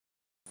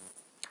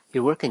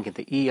You're working at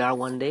the ER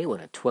one day when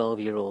a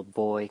 12-year-old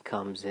boy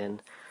comes in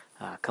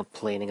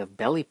complaining of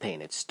belly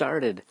pain. It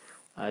started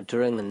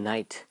during the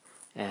night,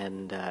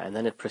 and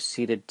then he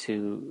proceeded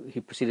to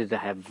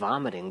have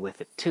vomiting with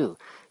it too.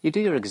 You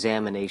do your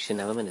examination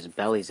of him, and his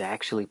belly's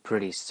actually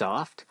pretty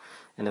soft,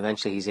 and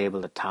eventually he's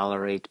able to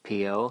tolerate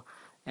PO,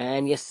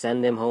 and you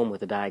send him home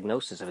with a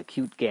diagnosis of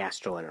acute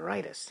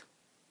gastroenteritis.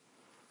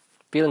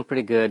 Feeling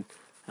pretty good,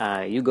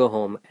 you go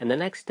home, and the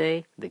next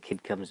day the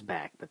kid comes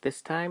back, but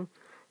this time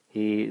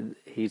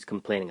he's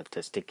complaining of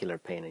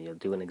testicular pain, and you'll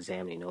do an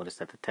exam and you notice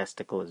that the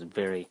testicle is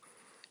very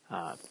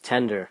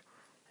tender,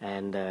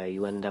 and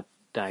you end up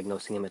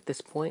diagnosing him at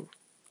this point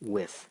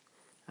with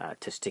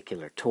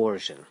testicular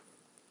torsion.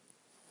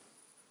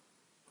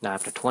 Now,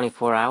 after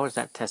 24 hours,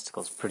 that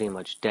testicle is pretty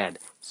much dead.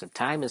 So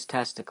time is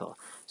testicle.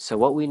 So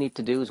what we need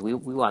to do is we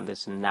want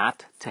this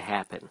not to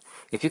happen.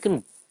 If you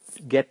can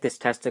get this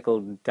testicle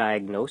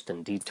diagnosed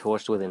and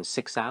detorsed within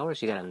 6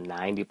 hours, you got a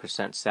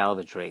 90%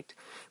 salvage rate.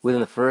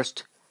 Within the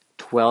first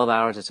 12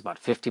 hours, it's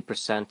about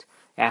 50%.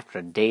 After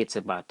a day, it's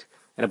about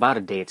a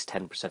day, it's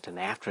 10%, and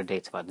after a day,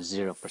 it's about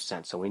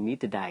 0%. So we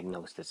need to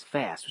diagnose this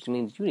fast, which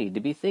means you need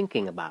to be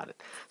thinking about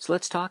it. So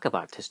let's talk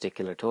about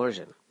testicular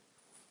torsion.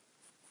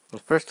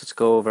 And first, let's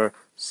go over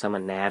some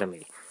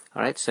anatomy.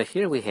 All right, so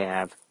here we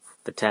have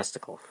the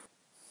testicle.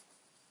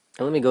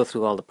 And let me go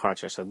through all the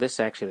parts here. So this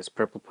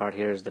purple part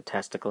here is the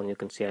testicle, and you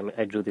can see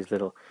I drew these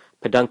little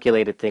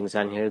pedunculated things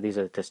on here. These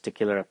are the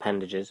testicular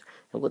appendages,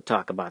 and we'll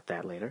talk about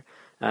that later.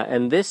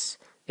 And this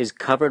is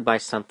covered by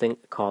something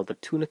called the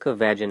tunica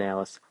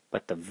vaginalis,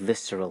 but the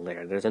visceral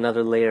layer. There's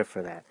another layer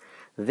for that.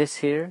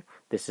 This is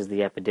the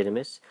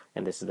epididymis,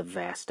 and this is the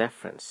vas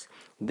deferens.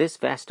 This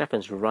vas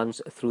deferens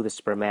runs through the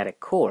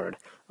spermatic cord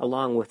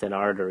along with an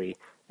artery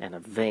and a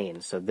vein.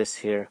 So this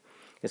here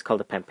is called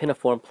the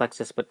pampiniform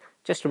plexus, but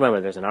just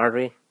remember there's an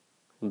artery,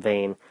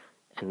 vein,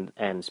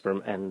 and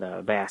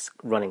vas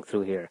running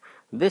through here.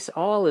 This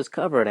all is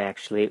covered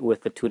actually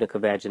with the tunica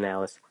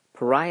vaginalis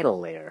parietal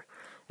layer,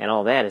 and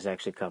all that is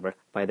actually covered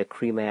by the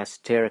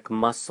cremasteric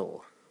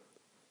muscle.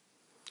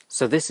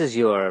 So this is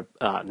your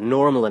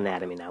normal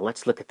anatomy. Now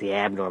let's look at the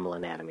abnormal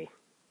anatomy.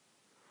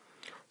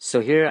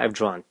 So here I've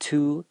drawn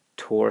two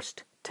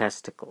torsed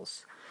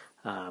testicles.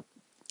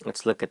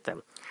 Let's look at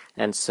them.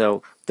 And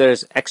so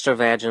there's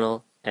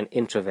extravaginal and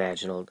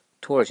intravaginal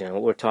torsion. And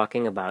what we're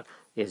talking about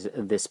is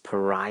this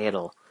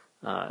parietal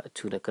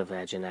tunica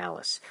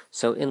vaginalis.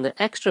 So in the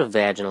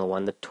extravaginal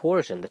one, the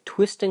torsion, the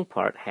twisting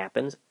part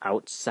happens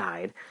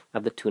outside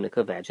of the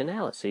tunica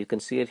vaginalis. So you can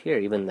see it here.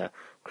 Even the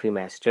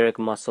cremasteric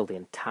muscle, the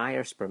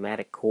entire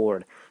spermatic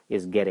cord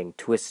is getting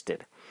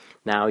twisted.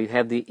 Now you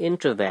have the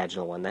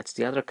intravaginal one. That's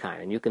the other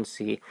kind, and you can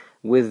see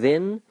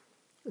within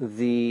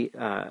the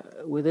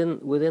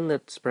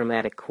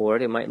spermatic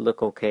cord, it might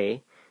look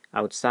okay.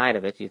 Outside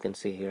of it, you can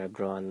see here I've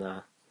drawn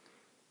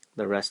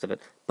the rest of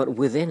it, but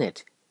within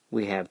it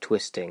we have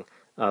twisting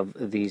of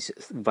these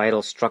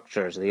vital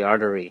structures, the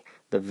artery,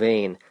 the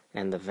vein,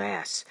 and the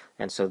vas.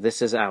 And so this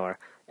is our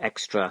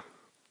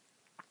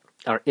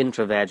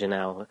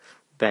intravaginalis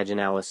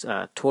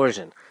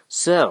torsion.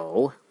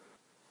 So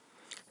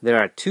there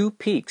are two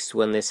peaks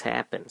when this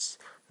happens,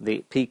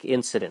 the peak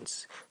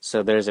incidence.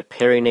 So there's a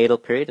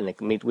perinatal period,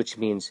 which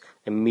means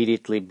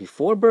immediately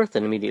before birth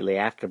and immediately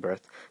after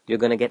birth, you're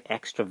going to get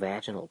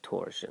extravaginal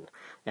torsion.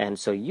 And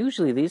so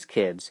usually these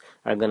kids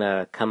are going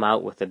to come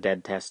out with a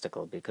dead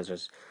testicle because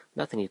there's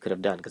nothing you could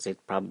have done, because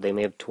they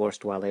may have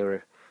torsed while they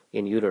were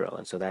in utero,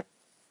 and so that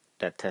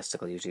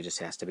testicle usually just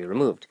has to be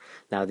removed.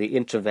 Now the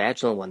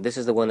intravaginal one, this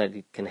is the one that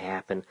can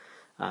happen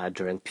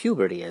during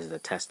puberty as the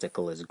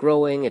testicle is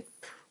growing.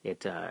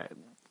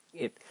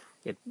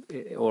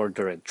 Or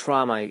during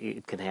trauma,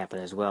 it can happen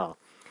as well.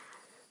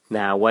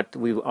 Now, what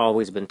we've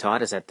always been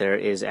taught is that there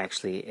is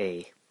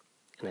actually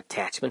an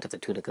attachment of the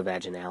tunica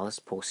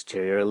vaginalis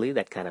posteriorly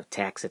that kind of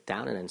tacks it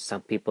down, and in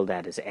some people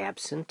that is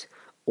absent,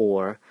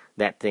 or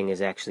that thing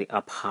is actually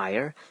up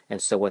higher,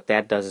 and so what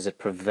that does is it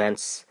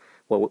prevents,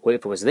 well,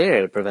 if it was there,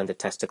 it would prevent the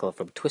testicle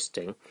from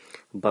twisting,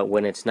 but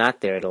when it's not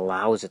there, it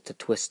allows it to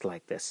twist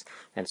like this,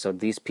 and so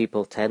these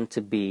people tend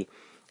to be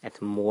at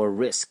more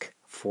risk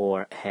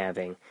for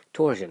having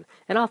torsion.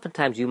 And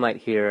oftentimes you might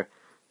hear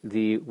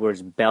the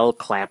words bell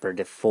clapper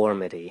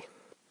deformity.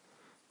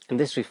 And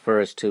this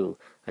refers to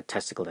a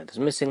testicle that is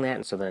missing that,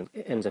 and so then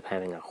it ends up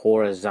having a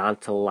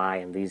horizontal lie,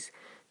 and these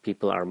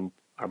people are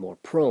more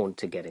prone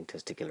to getting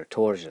testicular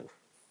torsion.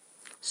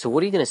 So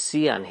what are you going to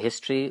see on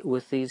history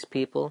with these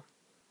people?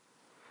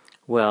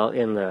 Well,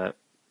 in the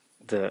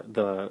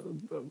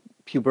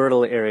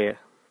pubertal area,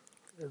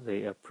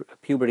 the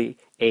puberty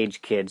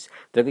age kids,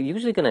 they're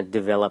usually going to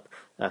develop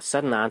a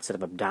sudden onset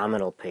of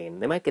abdominal pain.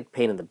 They might get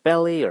pain in the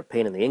belly or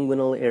pain in the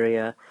inguinal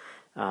area,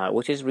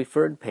 which is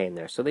referred pain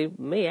there. So they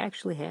may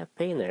actually have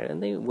pain there,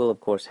 and they will, of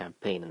course, have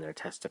pain in their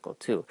testicle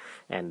too.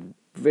 And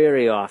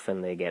very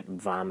often they get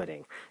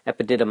vomiting.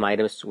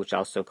 Epididymitis, which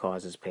also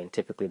causes pain,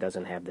 typically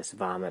doesn't have this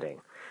vomiting.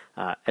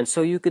 And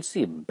so you could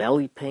see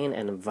belly pain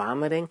and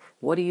vomiting.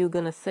 What are you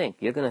going to think?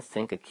 You're going to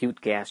think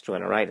acute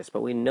gastroenteritis,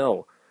 but we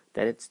know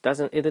that it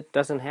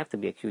doesn't have to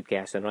be acute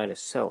gastroenteritis.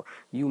 So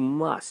you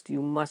must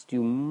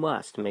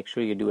make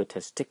sure you do a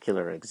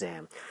testicular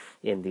exam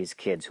in these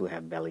kids who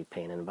have belly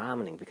pain and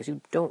vomiting, because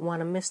you don't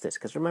want to miss this.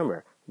 Because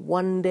remember,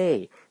 one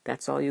day,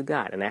 that's all you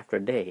got, and after a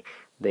day,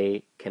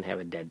 they can have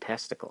a dead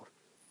testicle.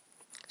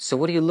 So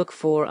what do you look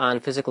for on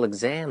physical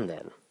exam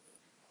then?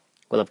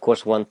 Well, of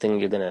course, one thing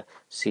you're going to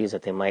see is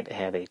that they might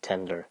have a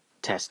tender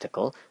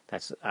testicle.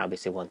 That's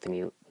obviously one thing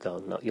you'll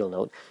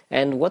note.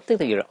 And one thing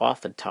that you're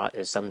often taught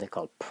is something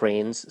called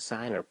Prain's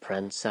sign or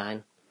Pren's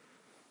sign.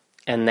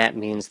 And that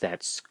means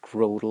that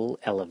scrotal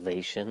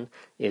elevation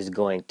is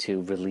going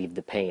to relieve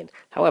the pain.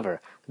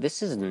 However,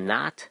 this is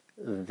not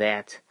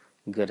that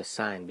good a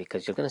sign,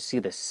 because you're going to see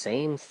the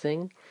same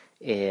thing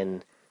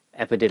in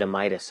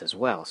epididymitis as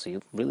well. So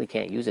you really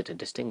can't use it to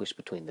distinguish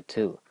between the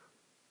two.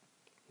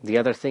 The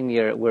other thing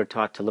we're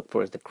taught to look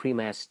for is the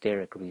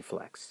cremasteric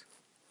reflex.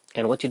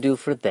 And what you do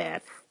for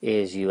that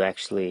is you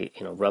actually,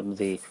 rub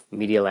the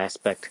medial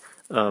aspect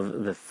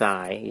of the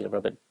thigh, you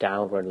rub it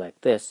downward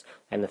like this,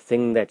 and the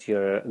thing that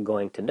you're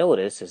going to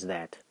notice is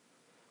that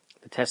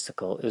the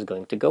testicle is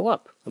going to go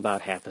up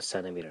about 0.5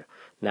 centimeter.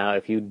 Now,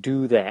 if you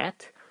do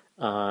that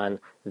on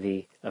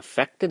the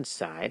affected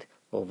side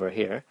over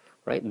here,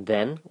 right,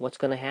 then what's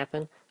going to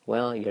happen?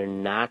 Well, you're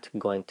not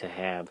going to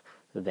have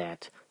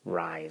that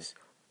rise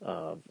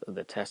of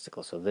the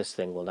testicle, so this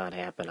thing will not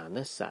happen on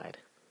this side.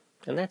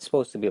 And that's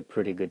supposed to be a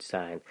pretty good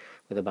sign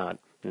with about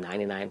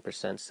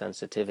 99%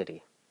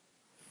 sensitivity.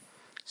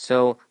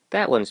 So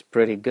that one's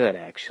pretty good,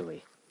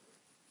 actually.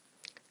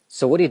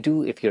 So what do you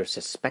do if you're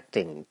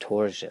suspecting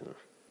torsion?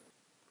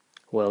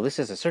 Well, this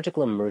is a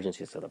surgical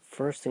emergency, so the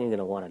first thing you're going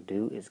to want to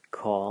do is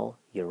call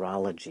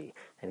urology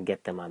and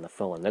get them on the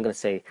phone. They're going to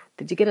say,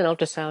 did you get an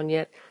ultrasound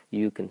yet?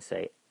 You can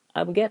say,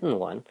 I'm getting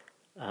one,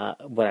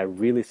 but I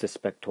really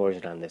suspect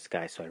torsion on this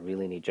guy, so I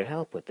really need your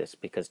help with this,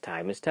 because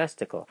time is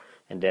testicle.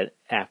 And then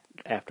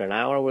after an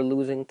hour we're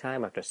losing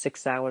time, after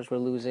 6 hours we're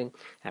losing,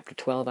 after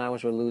 12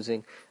 hours we're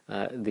losing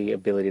the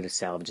ability to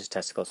salvage his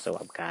testicles, so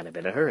I've got to be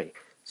in a hurry.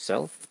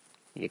 So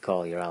you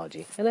call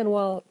urology. And then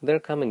while they're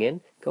coming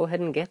in, go ahead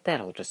and get that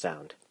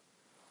ultrasound,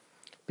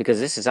 because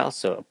this is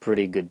also a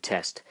pretty good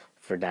test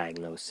for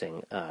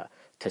diagnosing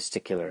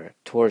testicular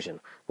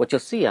torsion. What you'll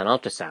see on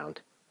ultrasound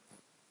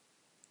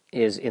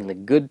is in the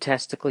good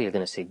testicle, you're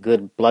going to see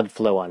good blood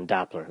flow on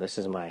Doppler. This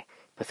is my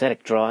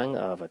pathetic drawing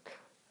of an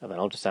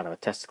ultrasound of a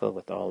testicle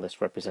with all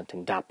this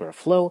representing Doppler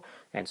flow,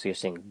 and so you're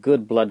seeing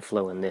good blood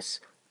flow in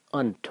this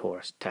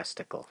untorsed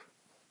testicle.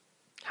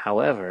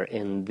 However,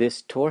 in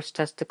this torsed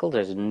testicle,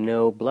 there's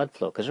no blood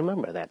flow, because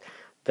remember that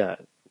the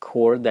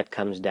cord that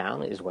comes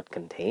down is what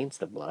contains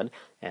the blood,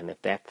 and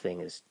if that thing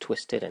is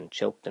twisted and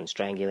choked and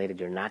strangulated,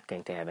 you're not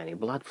going to have any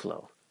blood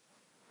flow.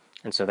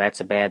 And so that's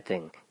a bad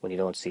thing when you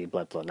don't see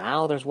blood flow.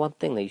 Now there's one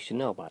thing that you should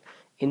know about: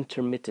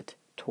 intermittent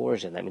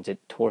torsion. That means it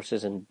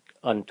torses and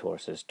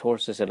untorses,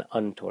 torses and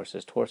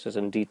untorses, torses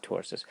and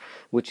detorses,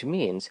 which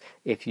means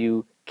if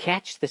you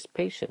catch this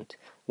patient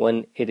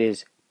when it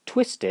is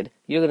twisted,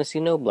 you're going to see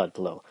no blood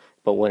flow.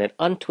 But when it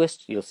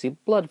untwists, you'll see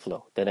blood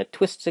flow. Then it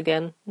twists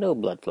again, no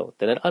blood flow.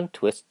 Then it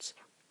untwists,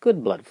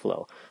 good blood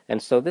flow.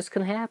 And so this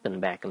can happen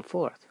back and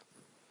forth.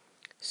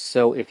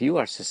 So if you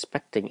are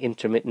suspecting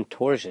intermittent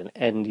torsion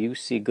and you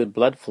see good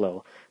blood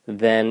flow,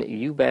 then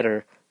you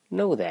better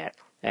know that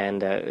and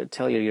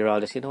tell your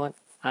urologist, you know what,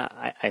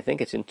 I think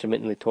it's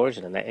intermittently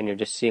torsion, and you're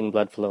just seeing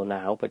blood flow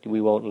now, but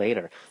we won't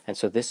later. And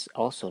so this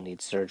also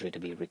needs surgery to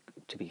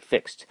be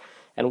fixed.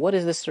 And what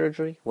is this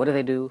surgery? What do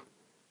they do?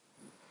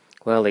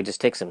 Well, they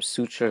just take some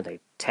suture, they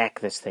tack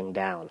this thing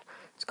down.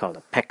 It's called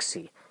a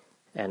pexy.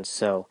 And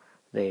so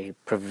they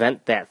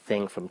prevent that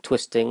thing from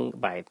twisting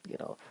by,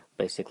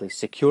 basically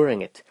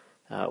securing it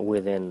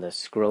within the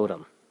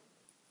scrotum.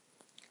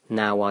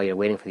 Now, while you're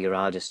waiting for the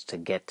urologist to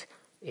get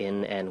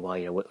in, and while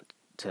you're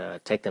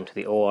to take them to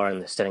the OR and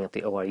they're setting up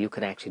the OR, you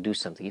can actually do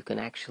something. You can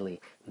actually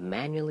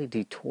manually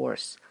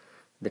detorse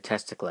the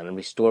testicle and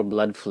restore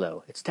blood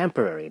flow. It's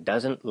temporary. It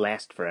doesn't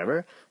last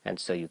forever, and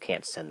so you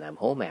can't send them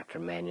home after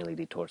manually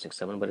detorsing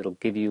someone, but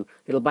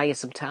it'll buy you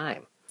some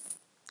time.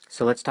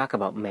 So let's talk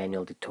about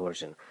manual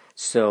detorsion.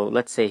 So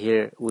let's say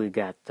here we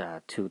got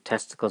two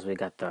testicles. We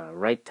got the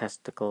right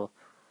testicle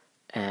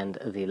and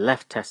the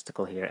left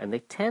testicle here, and they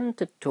tend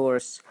to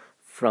torse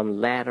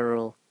from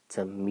lateral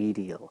to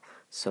medial.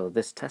 So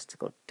this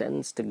testicle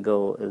tends to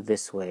go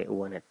this way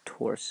when it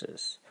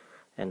torses.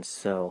 And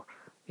so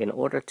in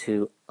order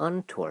to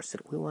untorse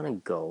it, we want to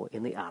go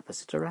in the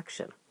opposite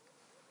direction.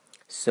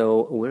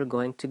 So we're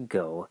going to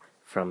go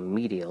from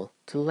medial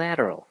to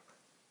lateral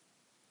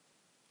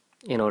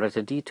in order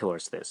to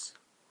detorse this.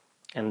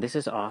 And this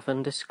is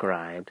often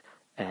described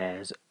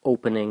as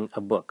opening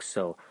a book.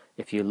 So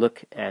if you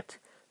look at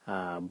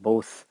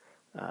both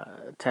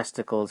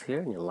testicles here,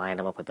 and you line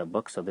them up with a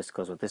book, so this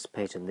goes with this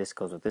page and this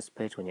goes with this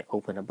page, when you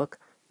open a book,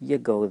 you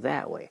go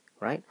that way,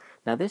 right?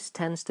 Now this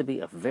tends to be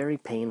a very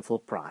painful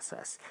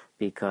process,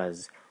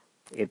 because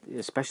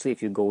especially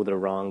if you go the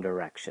wrong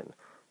direction.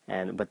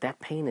 But that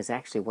pain is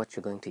actually what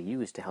you're going to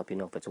use to help you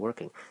know if it's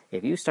working.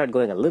 If you start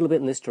going a little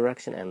bit in this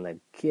direction and the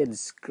kid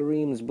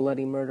screams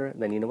bloody murder,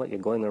 then you know what? You're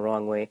going the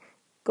wrong way.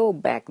 Go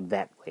back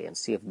that way and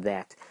see if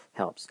that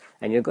helps.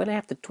 And you're going to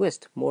have to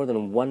twist more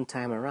than one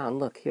time around.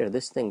 Look here,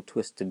 this thing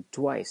twisted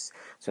twice.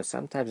 So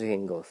sometimes you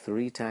can go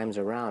 3 times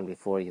around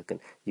before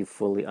you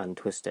fully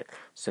untwist it.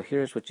 So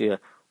here's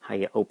how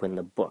you open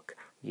the book.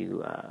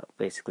 You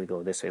basically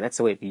go this way. That's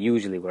the way it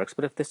usually works.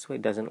 But if this way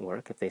doesn't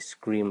work, if they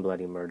scream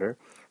bloody murder,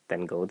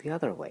 then go the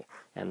other way.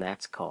 And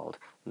that's called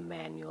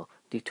manual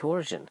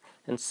detorsion.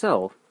 And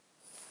so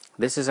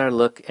this is our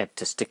look at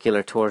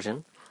testicular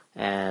torsion.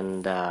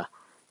 And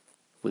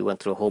we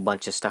went through a whole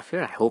bunch of stuff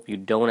here. I hope you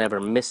don't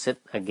ever miss it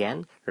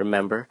again.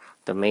 Remember,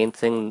 the main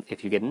thing,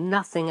 if you get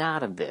nothing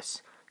out of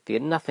this, if you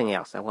get nothing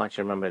else, I want you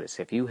to remember this.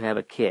 If you have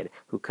a kid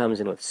who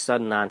comes in with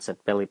sudden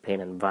onset belly pain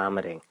and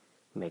vomiting,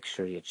 make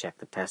sure you check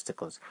the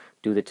testicles.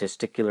 Do the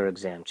testicular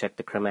exam. Check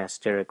the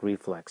cremasteric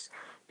reflex,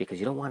 because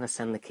you don't want to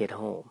send the kid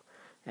home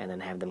and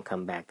then have them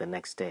come back the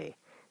next day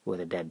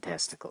with a dead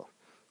testicle.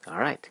 All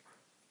right.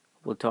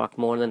 We'll talk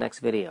more in the next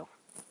video.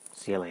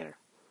 See you later.